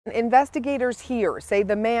Investigators here say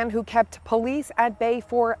the man who kept police at bay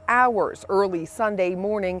for hours early Sunday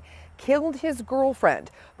morning killed his girlfriend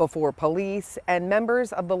before police and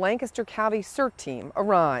members of the Lancaster County CERT team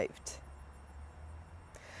arrived.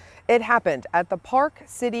 It happened at the Park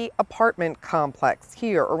City apartment complex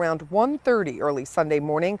here around 1:30 early Sunday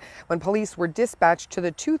morning when police were dispatched to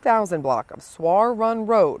the 2000 block of Swar Run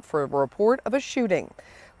Road for a report of a shooting.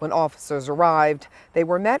 When officers arrived, they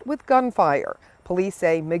were met with gunfire. Police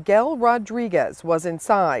say Miguel Rodriguez was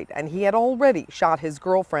inside and he had already shot his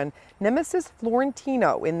girlfriend, Nemesis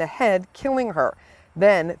Florentino, in the head, killing her.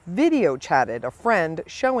 Then video chatted a friend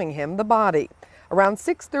showing him the body. Around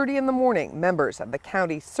 6:30 in the morning, members of the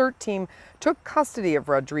county CERT team took custody of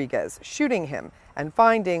Rodriguez, shooting him and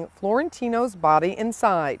finding Florentino's body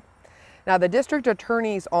inside. Now, the district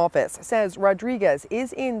attorney's office says Rodriguez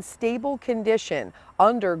is in stable condition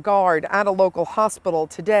under guard at a local hospital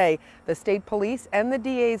today. The state police and the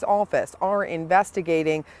DA's office are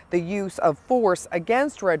investigating the use of force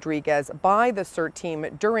against Rodriguez by the CERT team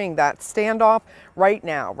during that standoff. Right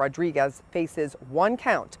now, Rodriguez faces one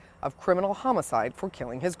count of criminal homicide for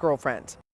killing his girlfriend.